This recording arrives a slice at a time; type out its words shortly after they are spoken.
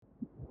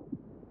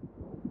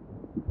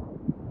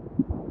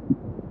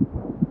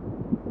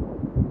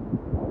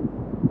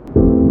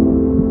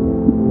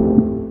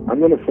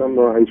going to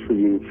summarize for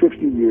you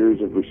 50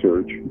 years of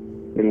research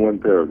in one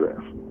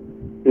paragraph.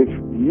 If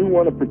you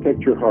want to protect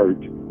your heart,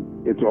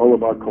 it's all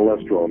about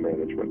cholesterol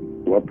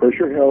management. Blood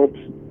pressure helps,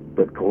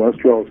 but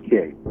cholesterol is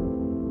king.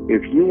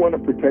 If you want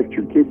to protect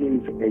your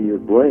kidneys and your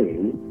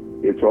brain,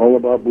 it's all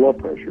about blood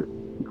pressure.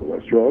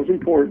 Cholesterol is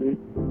important,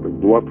 but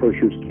blood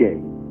pressure is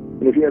king.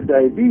 And if you have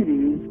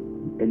diabetes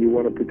and you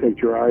want to protect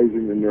your eyes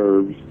and your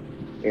nerves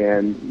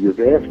and your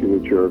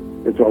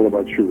vasculature, it's all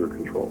about sugar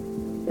control.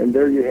 And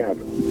there you have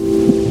it.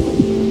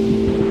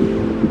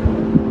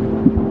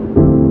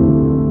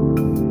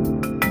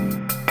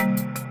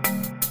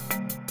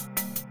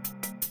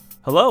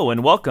 Hello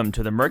and welcome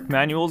to the Merck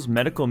Manual's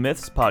Medical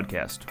Myths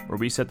podcast, where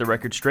we set the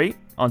record straight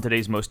on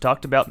today's most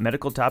talked about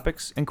medical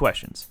topics and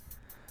questions.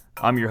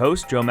 I'm your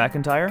host, Joe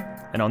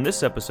McIntyre, and on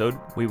this episode,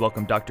 we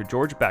welcome Dr.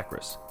 George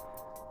Bakris.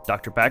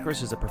 Dr.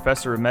 Bakris is a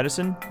professor of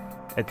medicine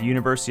at the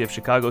University of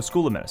Chicago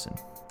School of Medicine.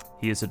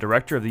 He is the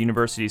director of the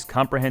university's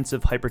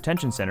Comprehensive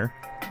Hypertension Center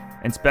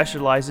and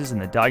specializes in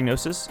the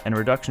diagnosis and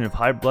reduction of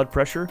high blood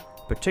pressure,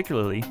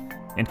 particularly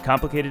in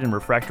complicated and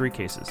refractory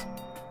cases.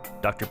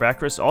 Dr.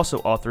 Bakris also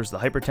authors the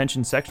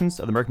hypertension sections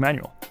of the Merck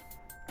Manual.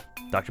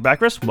 Dr.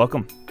 Bakris,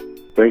 welcome.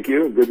 Thank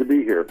you. Good to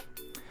be here.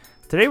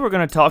 Today we're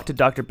going to talk to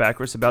Dr.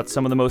 Bakris about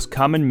some of the most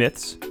common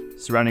myths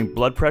surrounding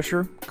blood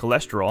pressure,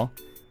 cholesterol,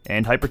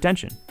 and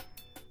hypertension.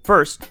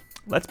 First,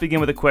 let's begin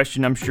with a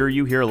question I'm sure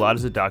you hear a lot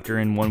as a doctor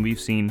and one we've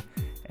seen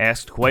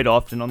asked quite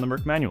often on the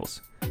Merck Manuals.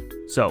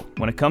 So,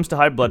 when it comes to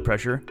high blood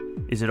pressure,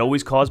 is it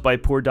always caused by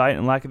poor diet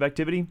and lack of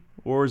activity,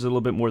 or is it a little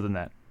bit more than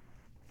that?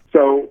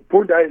 So,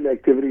 poor diet and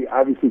activity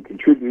obviously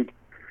contribute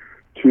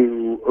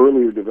to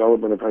earlier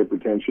development of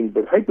hypertension,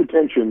 but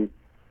hypertension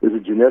is a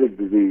genetic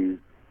disease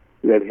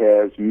that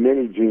has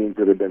many genes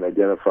that have been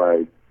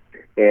identified.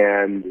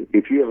 And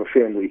if you have a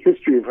family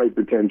history of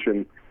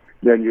hypertension,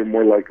 then you're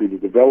more likely to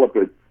develop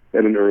it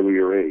at an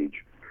earlier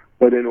age.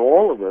 But in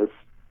all of us,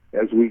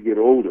 as we get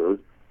older,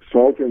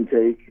 salt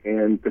intake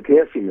and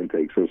potassium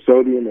intake, so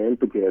sodium and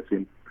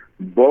potassium,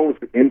 both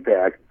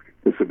impact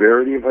the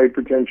severity of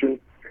hypertension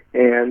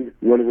and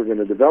when we're going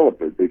to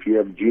develop it. If you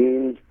have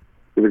genes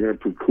that are going to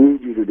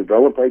preclude you to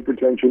develop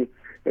hypertension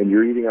and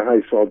you're eating a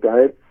high salt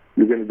diet,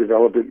 you're going to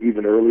develop it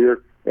even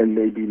earlier and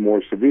maybe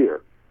more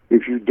severe.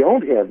 If you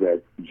don't have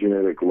that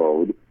genetic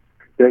load,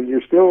 then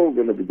you're still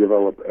going to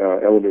develop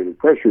elevated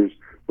pressures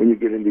when you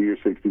get into your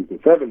 60s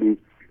and 70s.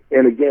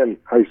 And again,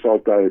 high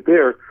salt diet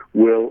there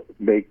will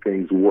make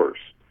things worse.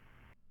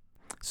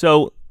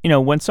 So,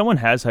 when someone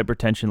has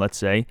hypertension, let's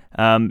say,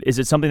 is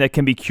it something that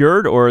can be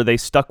cured, or are they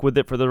stuck with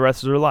it for the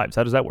rest of their lives?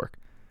 How does that work?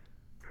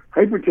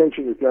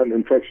 Hypertension is not an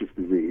infectious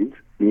disease,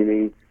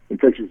 meaning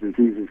infectious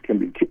diseases can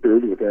be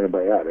cured with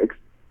antibiotics.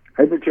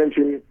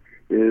 Hypertension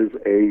is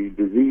a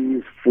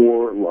disease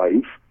for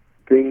life.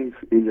 Things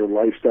in your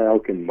lifestyle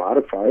can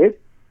modify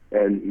it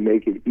and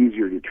make it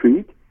easier to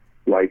treat,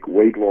 like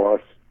weight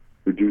loss,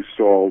 reduced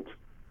salt,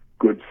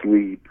 good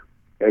sleep,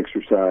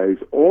 exercise.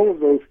 All of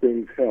those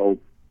things help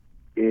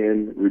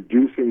in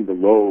reducing the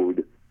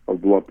load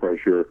of blood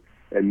pressure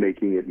and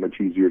making it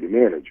much easier to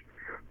manage.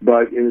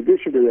 But in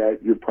addition to that,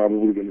 you're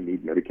probably going to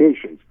need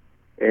medications.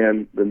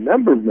 And the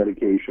number of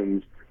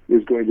medications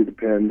is going to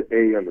depend,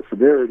 A, on the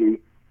severity,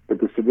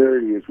 but the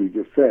severity, as we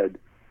just said,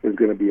 is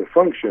going to be a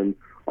function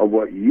of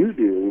what you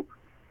do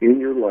in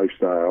your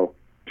lifestyle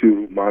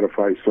to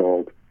modify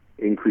salt,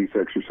 increase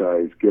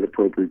exercise, get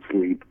appropriate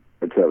sleep,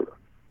 etc.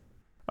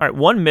 All right,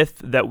 one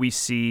myth that we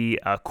see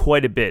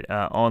quite a bit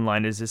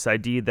online is this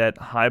idea that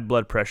high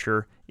blood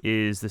pressure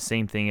is the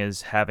same thing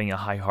as having a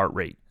high heart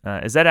rate.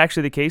 Is that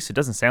actually the case? It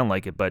doesn't sound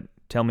like it, but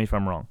tell me if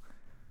I'm wrong.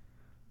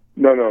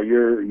 No,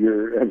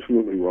 you're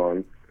absolutely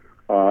wrong.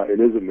 It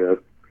is a myth.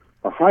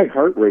 A high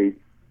heart rate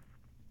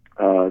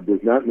does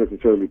not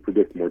necessarily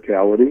predict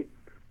mortality.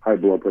 High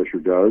blood pressure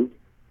does.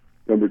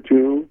 Number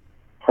two,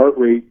 heart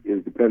rate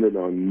is dependent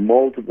on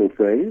multiple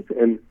things,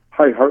 and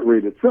high heart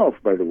rate itself,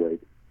 by the way,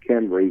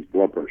 can raise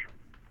blood pressure.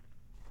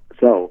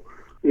 So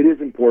it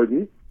is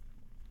important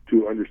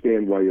to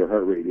understand why your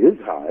heart rate is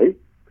high,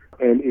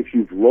 and if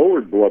you've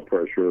lowered blood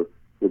pressure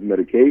with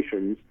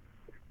medications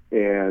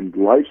and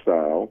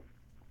lifestyle,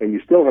 and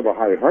you still have a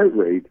high heart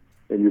rate,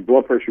 and your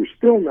blood pressure is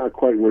still not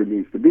quite where it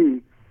needs to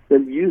be,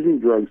 then using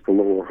drugs to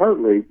lower heart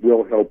rate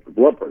will help the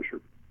blood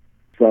pressure.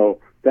 So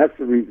that's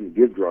the reason to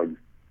give drugs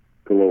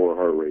to lower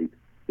heart rate,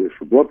 is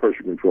for blood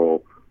pressure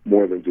control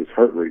more than just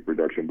heart rate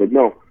reduction. But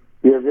no,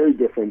 they are very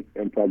different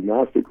and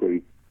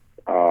prognostically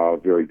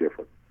very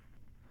different.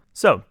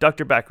 So,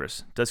 Dr.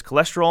 Bakris, does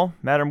cholesterol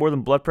matter more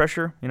than blood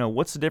pressure?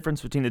 What's the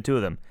difference between the two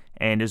of them?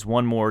 And is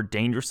one more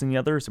dangerous than the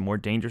other? Is it more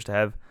dangerous to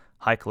have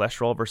high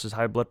cholesterol versus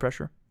high blood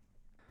pressure?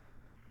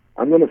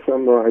 I'm going to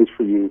summarize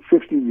for you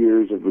 50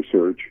 years of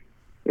research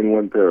in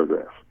one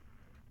paragraph.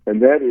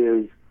 And that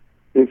is,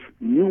 if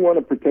you want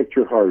to protect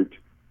your heart,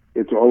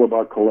 it's all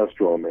about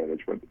cholesterol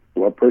management.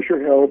 Blood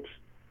pressure helps,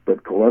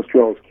 but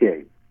cholesterol is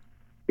king.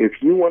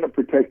 If you want to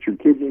protect your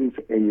kidneys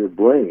and your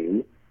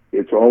brain,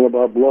 it's all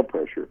about blood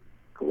pressure.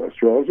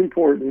 Cholesterol is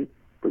important,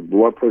 but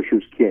blood pressure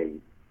is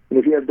king. And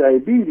if you have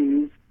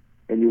diabetes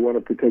and you want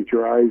to protect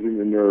your eyes and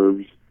your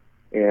nerves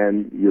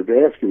and your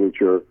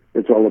vasculature,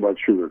 it's all about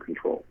sugar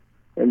control.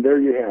 And there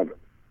you have it.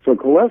 So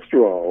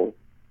cholesterol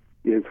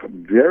is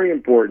very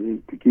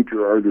important to keep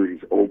your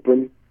arteries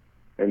open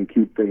and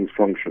keep things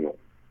functional.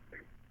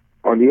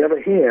 On the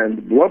other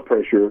hand, blood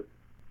pressure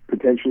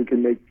potentially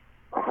can make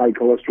a high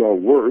cholesterol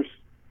worse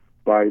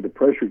by the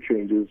pressure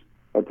changes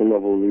at the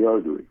level of the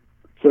artery.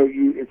 So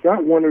it's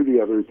not one or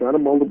the other. It's not a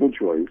multiple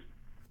choice.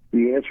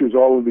 The answer is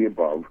all of the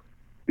above,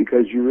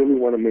 because you really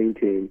want to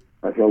maintain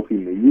a healthy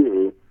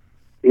milieu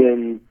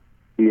in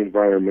the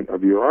environment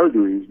of your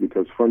arteries,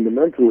 because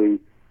fundamentally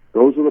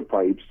those are the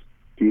pipes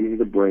feeding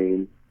the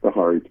brain, the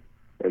heart,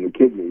 and the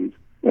kidneys,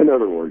 and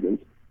other organs.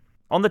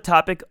 On the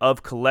topic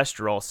of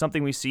cholesterol,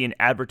 something we see in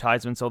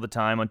advertisements all the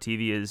time on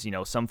TV is,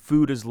 some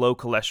food is low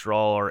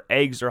cholesterol or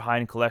eggs are high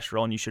in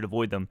cholesterol and you should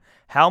avoid them.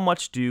 How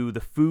much do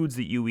the foods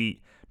that you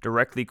eat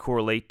directly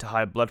correlate to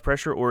high blood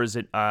pressure, or is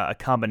it a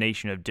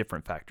combination of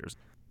different factors?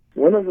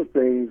 One of the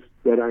things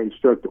that I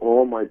instruct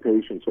all my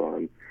patients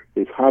on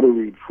is how to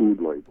read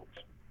food labels.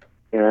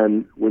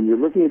 And when you're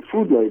looking at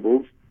food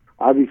labels,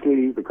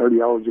 obviously the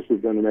cardiologist has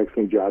done an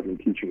excellent job in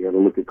teaching you how to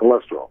look at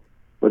cholesterol.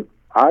 But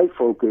I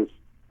focus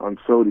on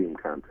sodium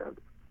content.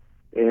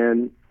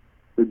 And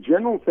the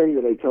general thing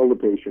that I tell the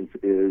patients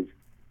is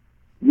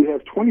you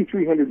have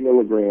 2,300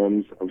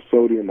 milligrams of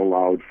sodium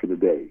allowed for the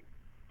day.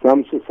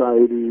 Some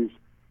societies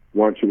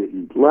want you to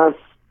eat less,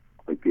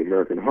 like the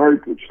American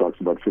Heart, which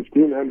talks about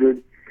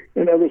 1,500,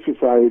 and other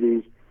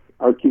societies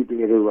are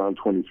keeping it around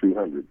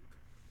 2,300.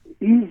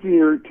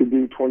 Easier to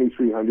do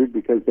 2,300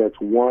 because that's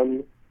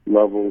one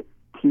level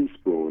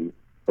teaspoon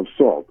of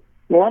salt.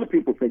 And a lot of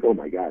people think, oh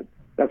my God,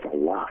 that's a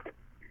lot.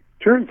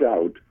 Turns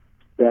out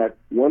that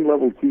one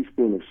level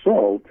teaspoon of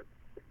salt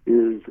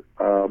is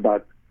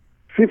about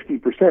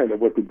 50% of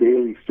what the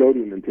daily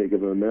sodium intake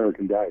of an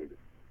American diet is.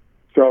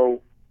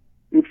 So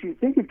if you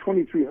think of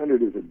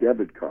 2,300 as a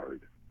debit card,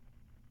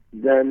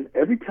 then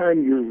every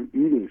time you're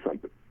eating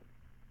something,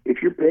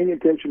 if you're paying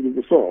attention to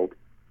the salt,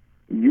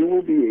 you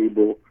will be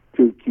able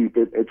to keep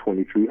it at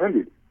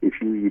 2,300. If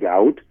you eat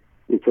out,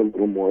 it's a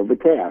little more of a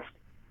task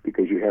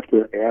because you have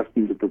to ask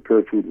them to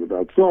prepare food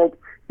without salt.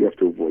 You have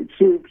to avoid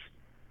soups.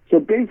 So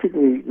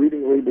basically,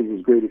 reading labels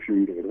is great if you're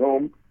eating at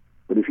home,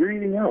 but if you're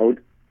eating out,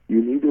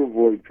 you need to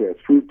avoid fast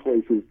food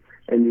places,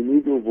 and you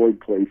need to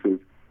avoid places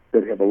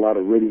that have a lot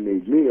of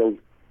ready-made meals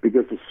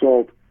because the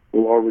salt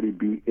will already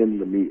be in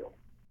the meal.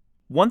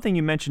 One thing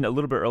you mentioned a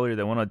little bit earlier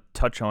that I want to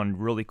touch on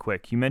really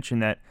quick, you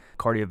mentioned that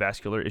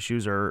cardiovascular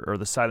issues are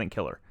the silent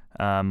killer.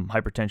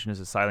 Hypertension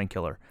is a silent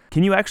killer.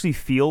 Can you actually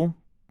feel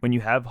when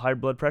you have high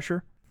blood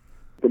pressure?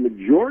 The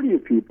majority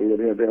of people that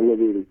have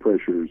elevated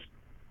pressures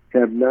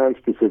have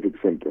non-specific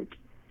symptoms.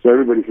 So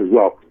everybody says,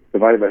 well,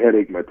 if I have a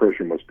headache, my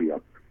pressure must be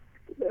up.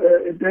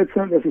 That's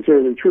not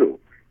necessarily true.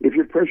 If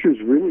your pressure is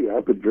really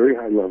up at very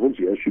high levels,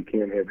 yes, you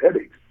can have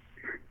headaches.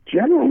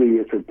 Generally,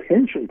 it's a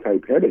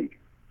tension-type headache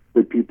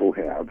that people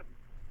have,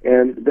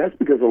 and that's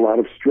because a lot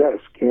of stress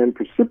can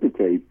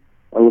precipitate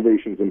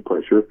elevations in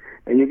pressure,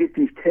 and you get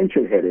these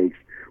tension headaches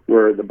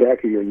where the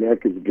back of your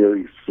neck is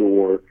very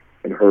sore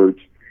and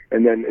hurts,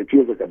 and then it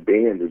feels like a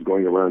band is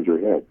going around your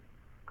head.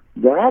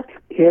 That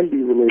can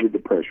be related to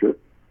pressure.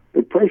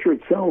 The pressure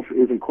itself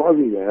isn't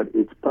causing that.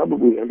 It's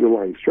probably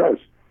underlying stress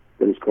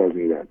that is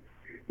causing that.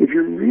 If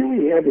you're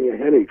really having a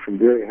headache from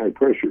very high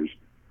pressures,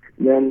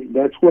 then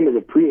that's one of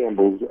the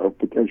preambles of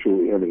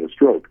potentially having a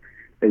stroke,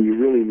 and you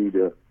really need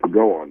to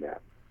go on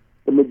that.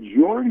 The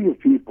majority of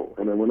people,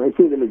 and when I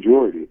say the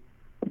majority,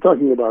 I'm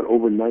talking about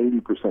over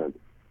 90%,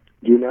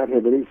 do not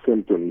have any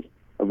symptoms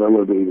of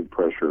elevated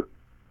pressure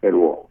at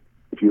all.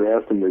 If you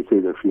ask them, they say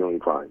they're feeling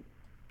fine.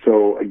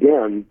 So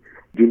again,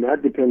 do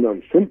not depend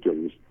on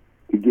symptoms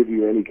to give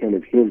you any kind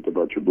of hint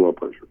about your blood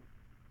pressure.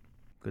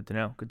 Good to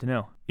know. Good to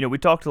know. We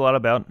talked a lot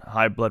about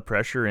high blood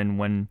pressure and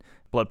when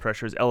blood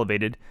pressure is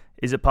elevated.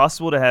 Is it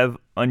possible to have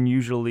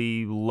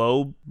unusually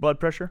low blood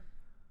pressure?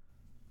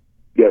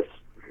 Yes,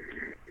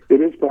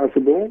 it is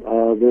possible.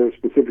 There are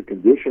specific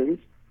conditions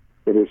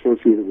that are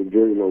associated with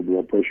very low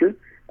blood pressure.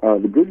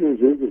 The good news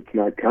is it's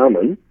not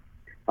common.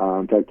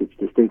 In fact, it's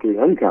distinctly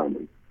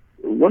uncommon.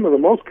 One of the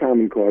most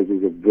common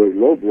causes of very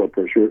low blood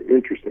pressure,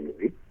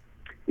 interestingly,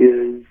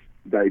 is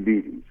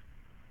diabetes.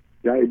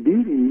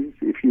 Diabetes,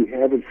 if you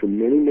have it for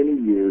many, many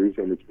years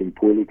and it's been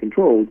poorly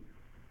controlled,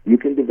 you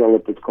can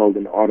develop what's called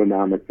an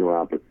autonomic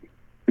neuropathy,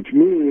 which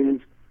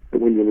means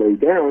that when you lay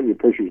down, your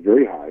pressure is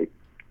very high,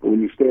 but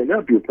when you stand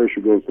up, your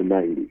pressure goes to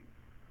 90.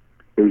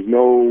 There's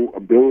no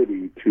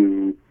ability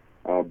to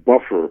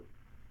buffer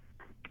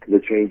the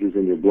changes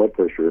in your blood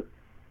pressure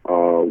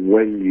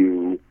when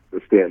you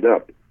stand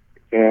up.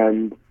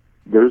 And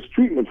there's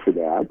treatment for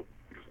that,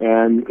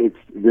 and it's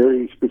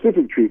very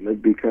specific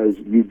treatment because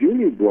you do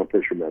need blood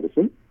pressure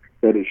medicine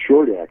that is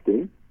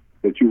short-acting,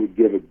 that you would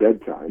give at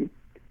bedtime.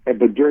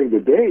 But during the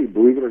day,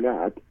 believe it or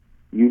not,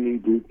 you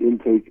need to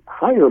intake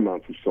higher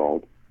amounts of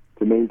salt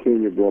to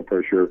maintain your blood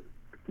pressure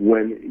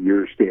when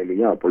you're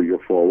standing up or you'll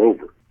fall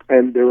over.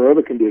 And there are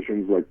other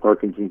conditions like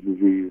Parkinson's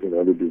disease and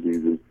other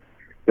diseases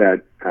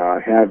that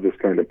have this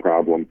kind of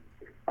problem.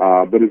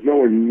 but is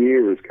nowhere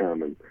near as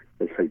common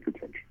as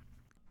hypertension.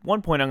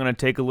 One point I'm going to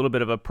take a little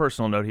bit of a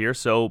personal note here.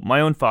 So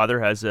my own father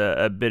has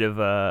a bit of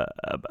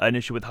an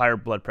issue with higher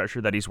blood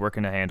pressure that he's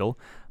working to handle.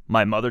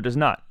 My mother does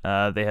not.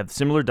 They have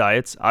similar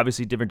diets,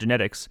 obviously different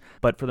genetics,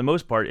 but for the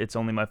most part, it's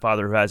only my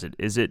father who has it.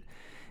 Is it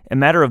a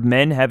matter of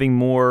men having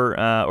more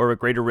or a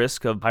greater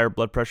risk of higher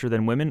blood pressure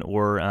than women,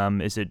 or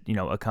is it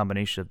a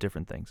combination of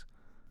different things?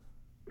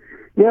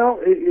 Well,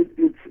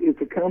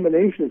 it's a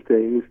combination of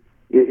things.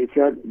 It's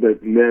not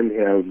that men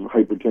have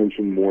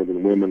hypertension more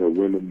than women or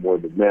women more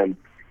than men.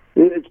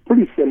 It's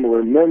pretty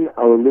similar. Men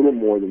are a little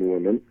more than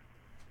women,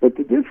 but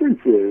the difference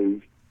is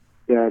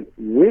that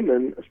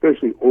women,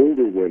 especially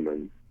older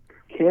women,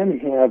 can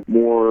have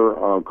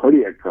more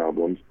cardiac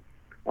problems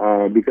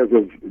because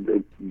of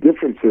the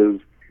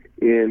differences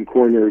in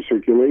coronary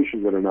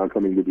circulation that are now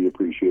coming to be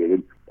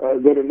appreciated,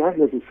 that are not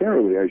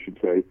necessarily, I should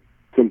say,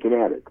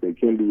 symptomatic. They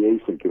can be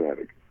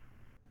asymptomatic.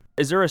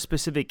 Is there a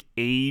specific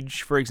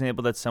age, for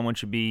example, that someone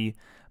should be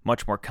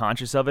much more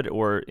conscious of it,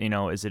 or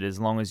is it as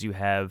long as you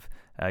have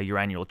your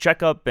annual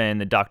checkup and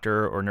the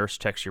doctor or nurse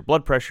checks your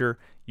blood pressure,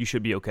 you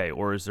should be okay?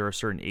 Or is there a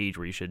certain age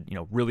where you should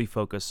really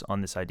focus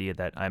on this idea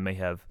that I may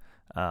have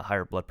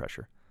higher blood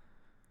pressure?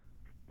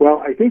 Well,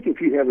 I think if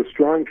you have a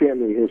strong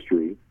family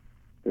history,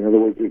 in other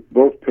words, if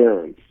both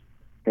parents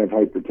have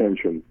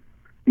hypertension,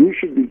 you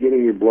should be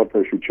getting your blood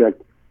pressure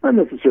checked, not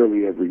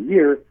necessarily every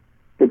year,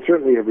 but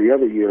certainly every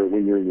other year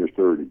when you're in your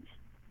 30s.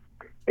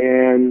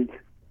 And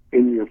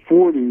in your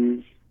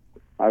 40s,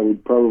 I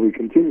would probably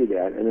continue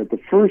that. And at the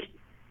first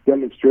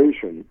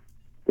demonstration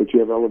that you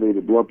have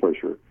elevated blood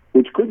pressure,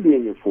 which could be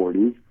in your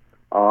 40s,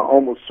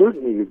 almost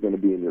certainly is going to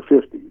be in your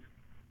 50s,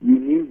 you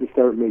need to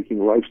start making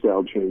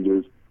lifestyle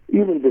changes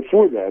even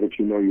before that if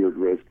you know you're at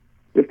risk.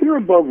 If they're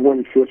above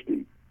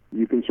 150,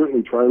 you can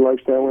certainly try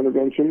lifestyle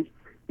interventions.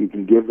 You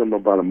can give them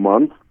about a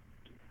month.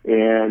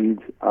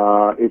 And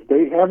if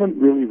they haven't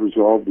really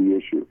resolved the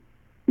issue,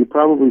 you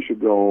probably should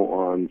go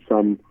on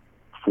some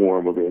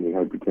form of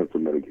antihypertensive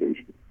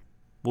medication.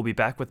 We'll be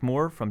back with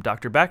more from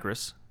Dr.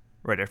 Bakris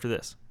right after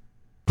this.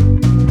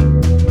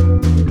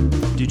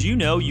 Did you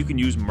know you can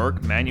use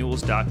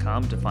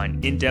merckmanuals.com to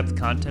find in-depth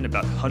content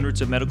about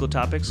hundreds of medical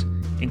topics,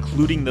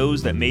 including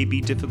those that may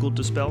be difficult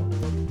to spell?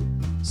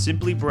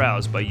 Simply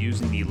browse by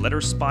using the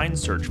letter spine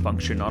search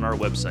function on our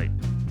website.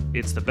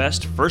 It's the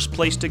best first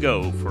place to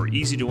go for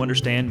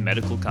easy-to-understand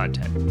medical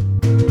content.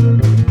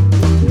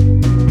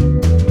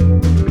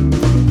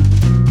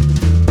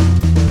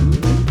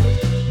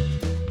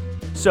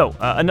 So,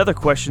 another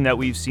question that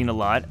we've seen a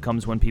lot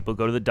comes when people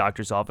go to the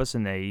doctor's office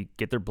and they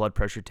get their blood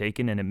pressure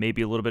taken and it may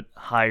be a little bit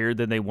higher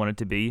than they want it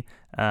to be.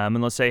 And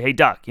they'll say, hey,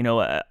 doc,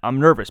 I'm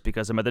nervous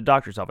because I'm at the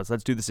doctor's office.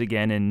 Let's do this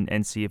again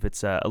and see if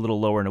it's a little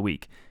lower in a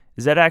week.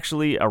 Is that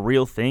actually a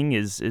real thing?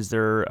 Is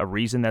there a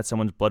reason that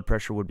someone's blood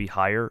pressure would be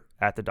higher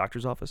at the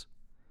doctor's office?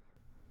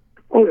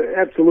 Oh,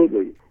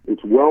 absolutely.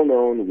 It's well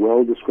known,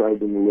 well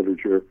described in the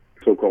literature,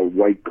 so-called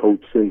white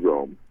coat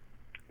syndrome.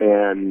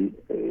 And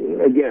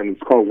again,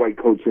 it's called white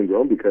coat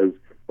syndrome because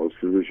most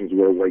physicians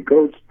wear white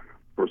coats.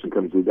 The person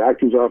comes to the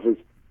doctor's office,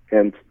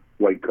 hence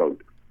white coat.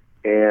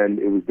 And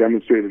it was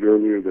demonstrated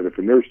earlier that if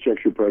a nurse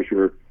checks your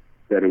pressure,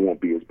 that it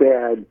won't be as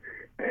bad.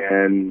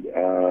 And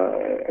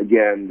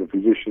again, the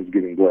physician's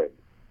getting blamed.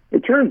 It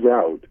turns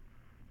out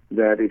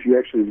that if you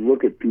actually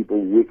look at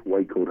people with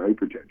white coat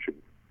hypertension,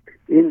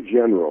 in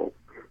general,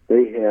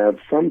 they have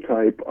some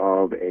type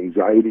of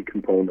anxiety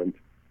component.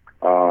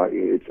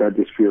 It's not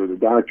just fear of the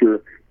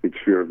doctor, it's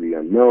fear of the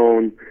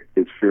unknown,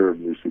 it's fear of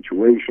new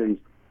situations,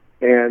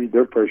 and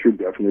their pressure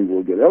definitely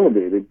will get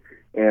elevated.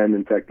 And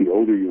in fact, the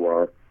older you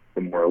are,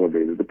 the more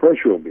elevated the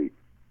pressure will be.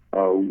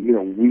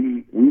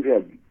 We've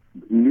had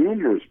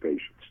numerous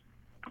patients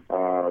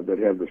that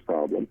have this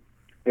problem.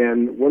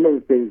 And one of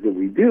the things that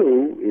we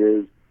do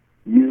is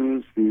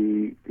use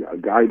the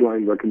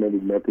guideline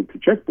recommended method to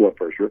check blood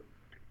pressure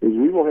is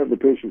we will have the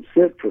patient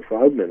sit for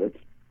 5 minutes.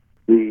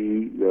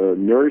 The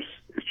nurse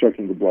is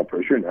checking the blood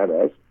pressure, not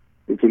us.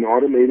 It's an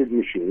automated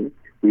machine.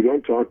 We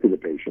don't talk to the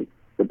patient.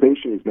 The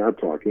patient is not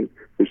talking.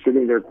 They're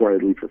sitting there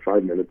quietly for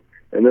 5 minutes,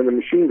 and then the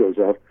machine goes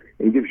off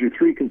and gives you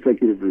 3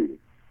 consecutive readings.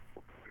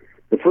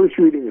 The first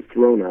reading is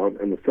thrown out,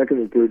 and the second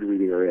and third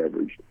reading are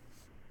averaged.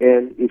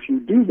 And if you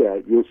do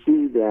that, you'll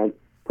see that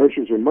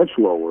pressures are much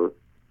lower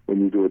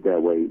when you do it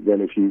that way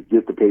than if you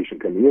get the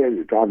patient coming in,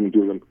 you're talking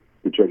to them,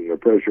 you're checking their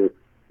pressure.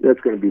 That's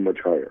going to be much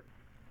higher.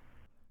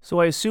 So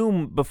I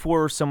assume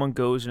before someone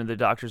goes into the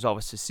doctor's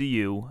office to see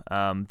you,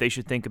 they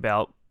should think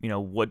about,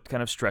 what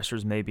kind of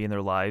stressors may be in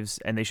their lives,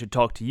 and they should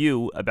talk to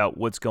you about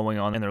what's going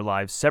on in their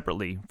lives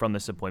separately from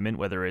this appointment,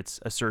 whether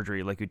it's a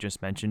surgery like you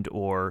just mentioned,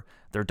 or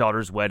their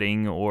daughter's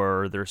wedding,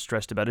 or they're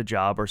stressed about a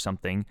job or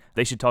something.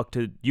 They should talk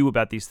to you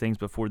about these things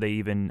before they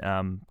even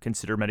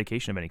consider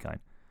medication of any kind.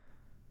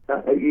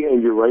 And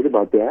you're right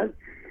about that.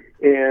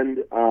 And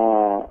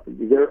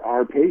there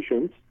are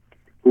patients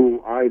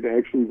who I've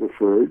actually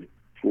referred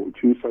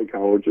to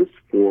psychologists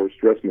for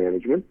stress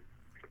management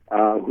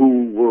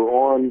who were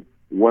on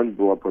one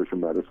blood pressure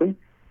medicine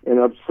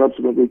and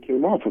subsequently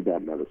came off of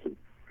that medicine.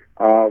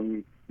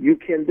 you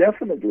can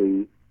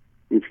definitely,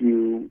 if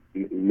you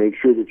make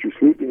sure that you're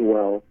sleeping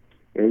well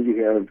and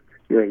you have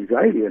your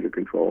anxiety under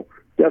control,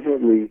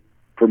 definitely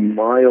for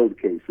mild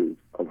cases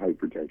of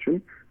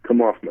hypertension,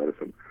 come off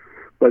medicine.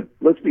 But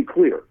let's be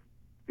clear.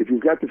 If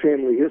you've got the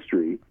family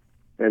history,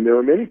 and there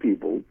are many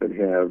people that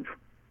have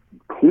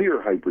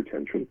clear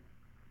hypertension,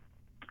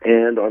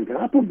 and on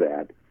top of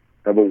that,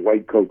 have a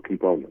white coat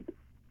component.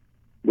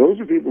 Those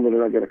are people that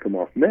are not going to come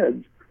off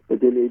meds,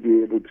 but they may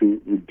be able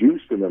to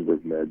reduce the number of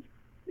meds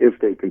if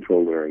they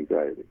control their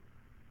anxiety.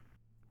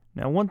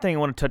 Now, one thing I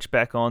want to touch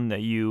back on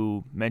that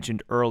you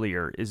mentioned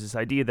earlier is this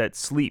idea that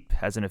sleep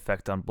has an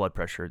effect on blood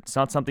pressure. It's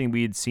not something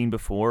we had seen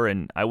before,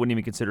 and I wouldn't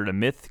even consider it a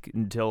myth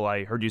until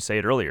I heard you say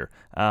it earlier.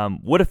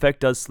 What effect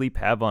does sleep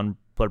have on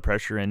blood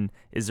pressure, and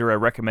is there a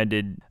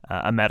recommended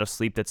amount of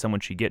sleep that someone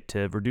should get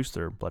to reduce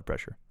their blood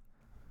pressure?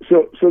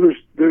 So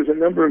there's a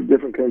number of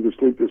different kinds of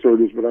sleep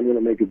disorders, but I'm going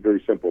to make it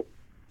very simple.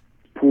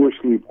 Poor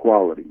sleep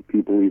quality.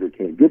 People either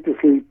can't get to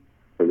sleep,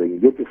 or they can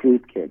get to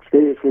sleep, can't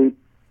stay asleep,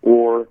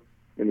 or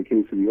in the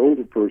case of the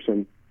older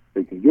person,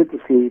 they can get to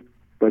sleep,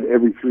 but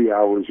every 3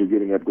 hours are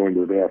getting up going to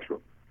the bathroom.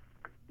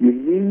 You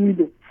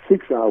need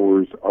 6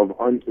 hours of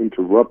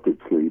uninterrupted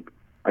sleep,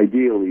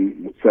 ideally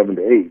 7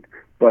 to 8,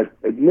 but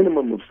a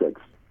minimum of 6.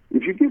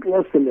 If you get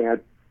less than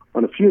that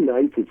on a few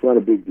nights, it's not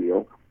a big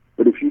deal.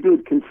 But if you do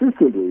it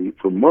consistently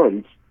for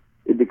months,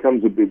 it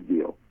becomes a big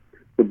deal.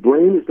 The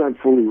brain is not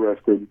fully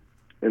rested,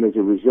 and as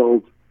a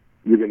result,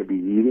 you're going to be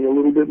eating a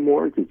little bit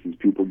more because these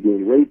people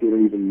gain weight. They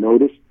don't even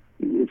notice.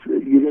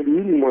 You're going to be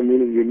eating more,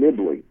 meaning you're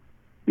nibbling,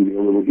 eating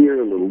a little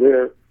here, a little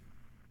there,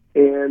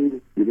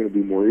 and you're going to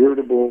be more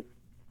irritable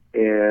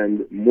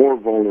and more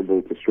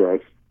vulnerable to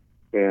stress,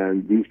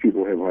 and these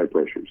people have high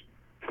pressures.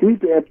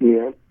 Sleep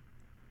apnea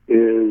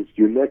is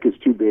your neck is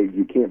too big,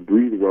 you can't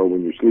breathe well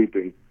when you're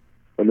sleeping,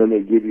 and then they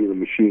give you the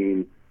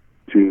machine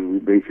to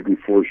basically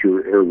force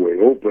your airway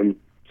open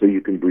so you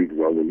can breathe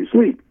well when you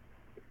sleep.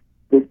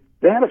 But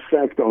that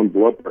effect on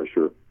blood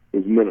pressure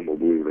is minimal,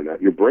 believe it or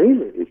not. Your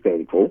brain is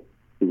thankful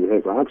because it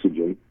has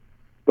oxygen,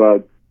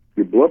 but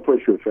your blood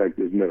pressure effect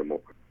is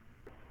minimal.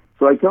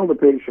 So I tell the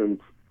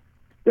patients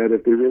that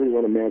if they really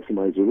want to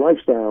maximize their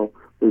lifestyle,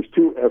 there's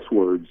 2 S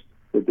words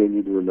that they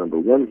need to remember.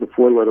 One is the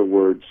 4-letter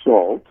word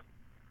salt,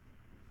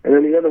 and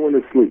then the other one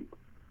is sleep.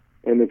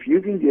 And if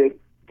you can get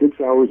 6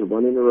 hours of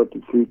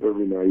uninterrupted sleep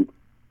every night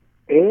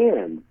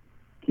and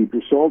keep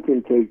your salt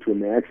intake to a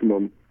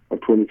maximum of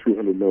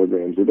 2,300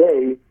 milligrams a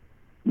day,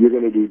 you're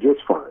going to do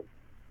just fine.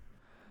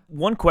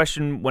 One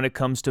question when it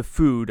comes to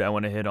food I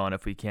want to hit on,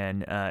 if we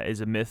can,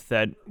 is a myth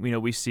that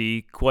we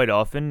see quite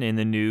often in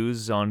the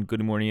news, on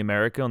Good Morning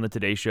America, on the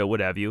Today Show,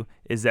 what have you,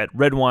 is that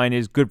red wine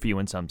is good for you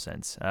in some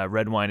sense.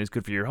 Red wine is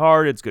good for your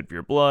heart, it's good for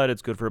your blood,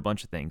 it's good for a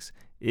bunch of things.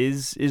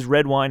 Is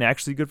red wine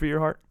actually good for your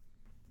heart?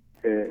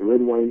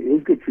 Red wine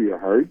is good for your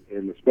heart,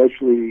 and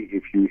especially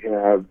if you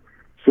have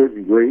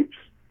certain grapes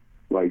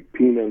like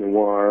Pinot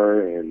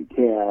Noir and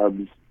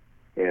Cabs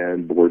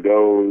and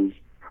Bordeaux.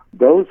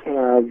 Those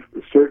have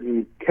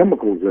certain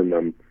chemicals in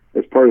them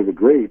as part of the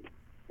grape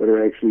that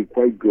are actually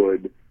quite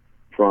good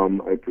from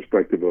a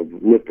perspective of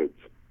lipids.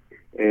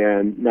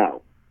 And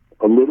now,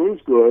 a little is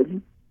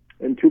good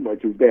and too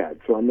much is bad.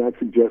 So I'm not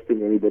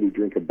suggesting anybody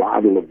drink a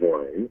bottle of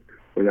wine.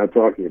 We're not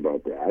talking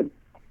about that.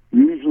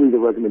 Usually the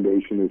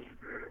recommendation is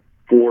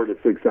 4 to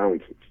 6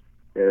 ounces.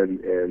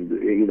 And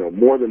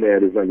more than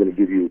that is not going to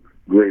give you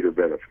greater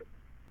benefit.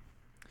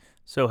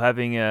 So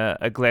having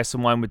a glass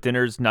of wine with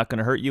dinner is not going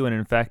to hurt you, and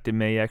in fact, it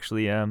may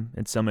actually,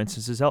 in some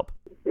instances, help.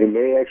 It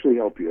may actually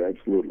help you,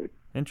 absolutely.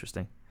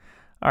 Interesting.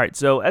 All right,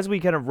 so as we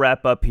kind of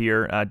wrap up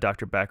here,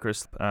 Dr.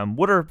 Backrus,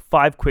 what are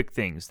 5 quick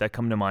things that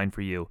come to mind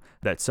for you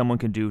that someone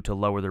can do to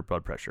lower their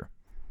blood pressure?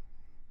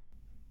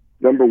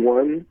 Number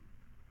 1,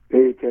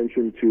 pay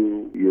attention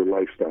to your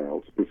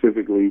lifestyle,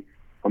 specifically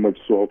how much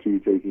salt are you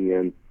taking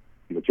in,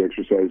 how much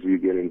exercise are you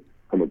getting,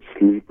 how much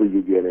sleep are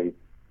you getting,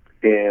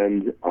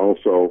 and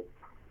also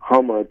how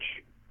much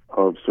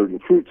of certain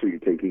fruits are you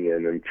taking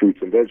in, and fruits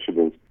and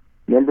vegetables.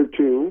 Number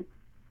 2,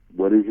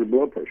 what is your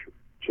blood pressure?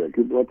 Check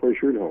your blood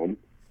pressure at home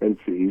and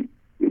see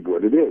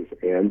what it is.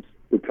 And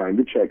the time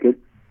to check it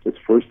is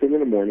first thing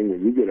in the morning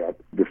when you get up,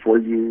 before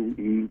you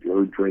eat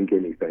or drink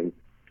anything.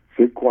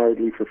 Sit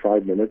quietly for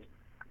 5 minutes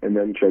and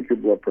then check your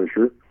blood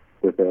pressure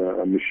with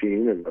a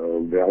machine, a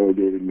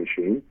validated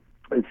machine,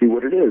 and see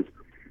what it is.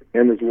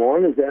 And as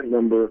long as that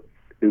number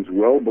is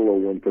well below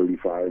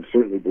 135,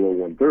 certainly below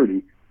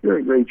 130, you're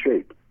in great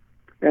shape.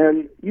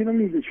 And you don't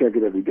need to check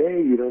it every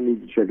day. You don't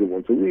need to check it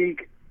once a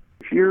week.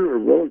 If you're a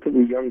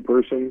relatively young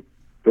person,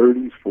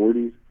 30s,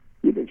 40s,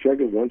 you can check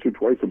it once or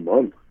twice a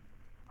month.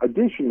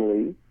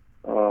 Additionally,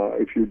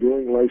 if you're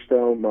doing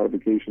lifestyle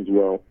modifications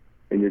well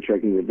and you're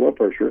checking your blood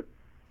pressure,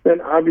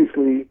 then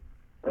obviously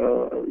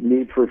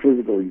need for a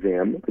physical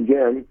exam.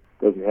 Again,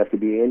 doesn't have to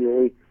be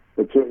annually,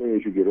 but certainly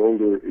as you get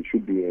older, it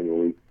should be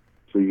annually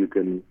so you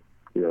can,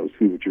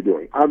 see what you're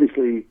doing.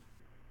 Obviously,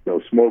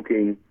 no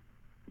smoking,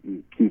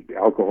 keep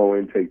alcohol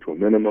intake to a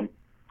minimum.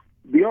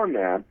 Beyond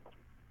that,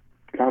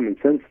 common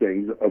sense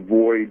things,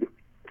 avoid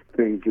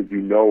things that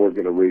you know are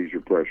going to raise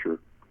your pressure.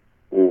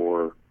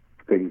 or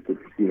things that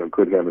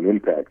could have an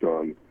impact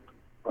on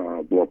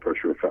blood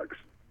pressure effects.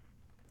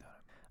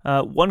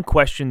 One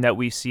question that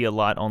we see a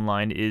lot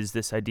online is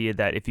this idea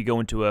that if you go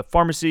into a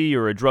pharmacy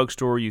or a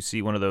drugstore, you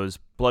see one of those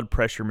blood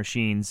pressure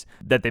machines,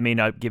 that they may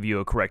not give you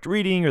a correct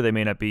reading, or they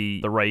may not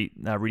be the right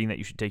reading that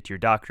you should take to your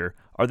doctor.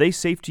 Are they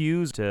safe to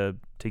use to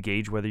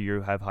gauge whether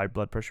you have high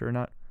blood pressure or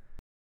not?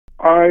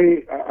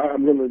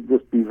 I'm going to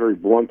just be very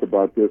blunt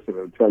about this, and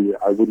I'll tell you,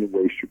 I wouldn't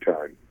waste your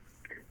time.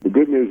 The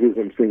good news is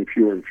I'm seeing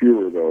fewer and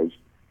fewer of those.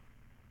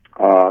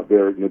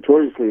 They're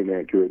notoriously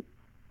inaccurate,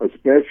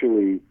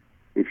 especially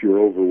if you're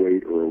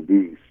overweight or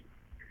obese.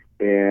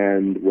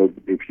 And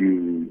if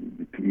you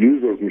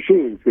use those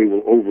machines, they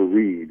will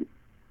overread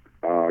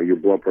your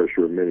blood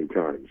pressure many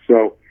times.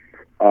 So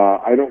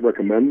I don't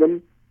recommend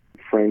them.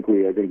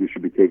 Frankly, I think they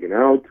should be taken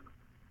out,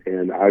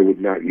 and I would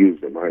not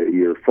use them.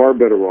 You're far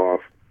better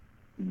off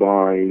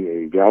buying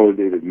a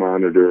validated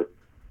monitor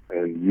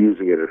and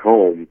using it at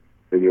home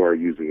than you are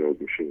using those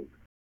machines.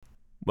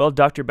 Well,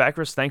 Dr.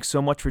 Bakris, thanks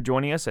so much for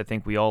joining us. I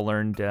think we all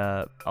learned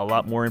a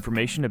lot more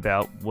information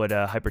about what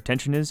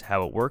hypertension is,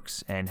 how it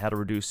works, and how to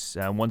reduce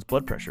one's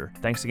blood pressure.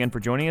 Thanks again for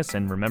joining us,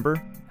 and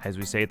remember, as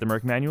we say at the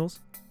Merck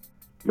Manuals,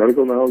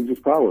 medical knowledge is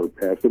power.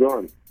 Pass it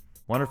on.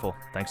 Wonderful.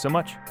 Thanks so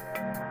much.